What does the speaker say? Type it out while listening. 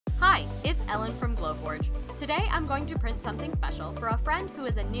Hi, it's Ellen from Glowforge. Today I'm going to print something special for a friend who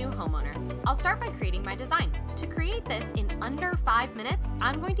is a new homeowner. I'll start by creating my design. To create this in under 5 minutes,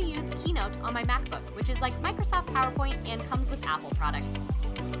 I'm going to use Keynote on my MacBook, which is like Microsoft PowerPoint and comes with Apple products.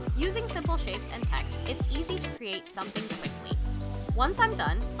 Using simple shapes and text, it's easy to create something quickly. Once I'm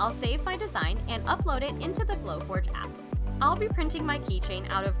done, I'll save my design and upload it into the Glowforge app. I'll be printing my keychain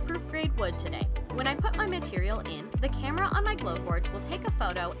out of proof-grade wood today. When I put my material in, the camera on my Glowforge will take a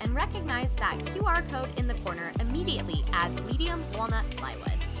photo and recognize that QR code in the corner immediately as medium walnut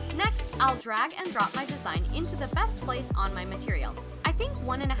plywood. Next, I'll drag and drop my design into the best place on my material. I think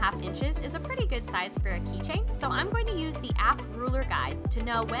 1.5 inches is a pretty good size for a keychain, so I'm going to use the app ruler guides to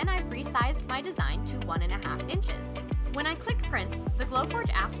know when I've resized my design to 1.5 inches. When I click print, the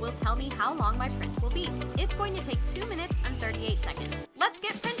Glowforge app will tell me how long my print will be. It's going to take 2 minutes and 38 seconds. Let's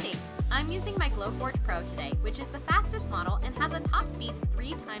get printing! I'm using my Glowforge Pro today, which is the fastest model and has a top speed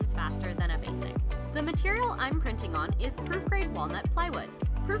 3 times faster than a basic. The material I'm printing on is proof-grade walnut plywood.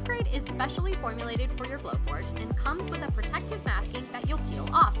 Proof-grade is specially formulated for your Glowforge and comes with a protective masking that you'll peel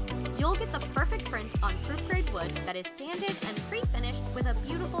off. You'll get the perfect print on proof-grade wood that is sanded and pre-finished with a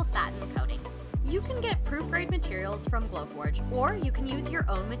beautiful satin coating. You can get proof-grade materials from Glowforge, or you can use your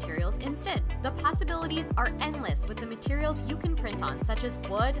own materials instead. The possibilities are endless with the materials you can print on, such as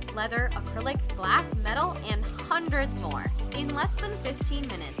wood, leather, acrylic, glass, metal, and hundreds more. In less than 15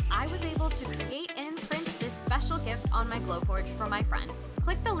 minutes, I was able to create and print this special gift on my Glowforge for my friend.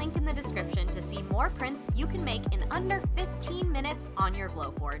 Click the link in the description to see more prints you can make in under 15 minutes on your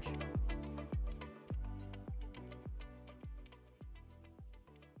Glowforge.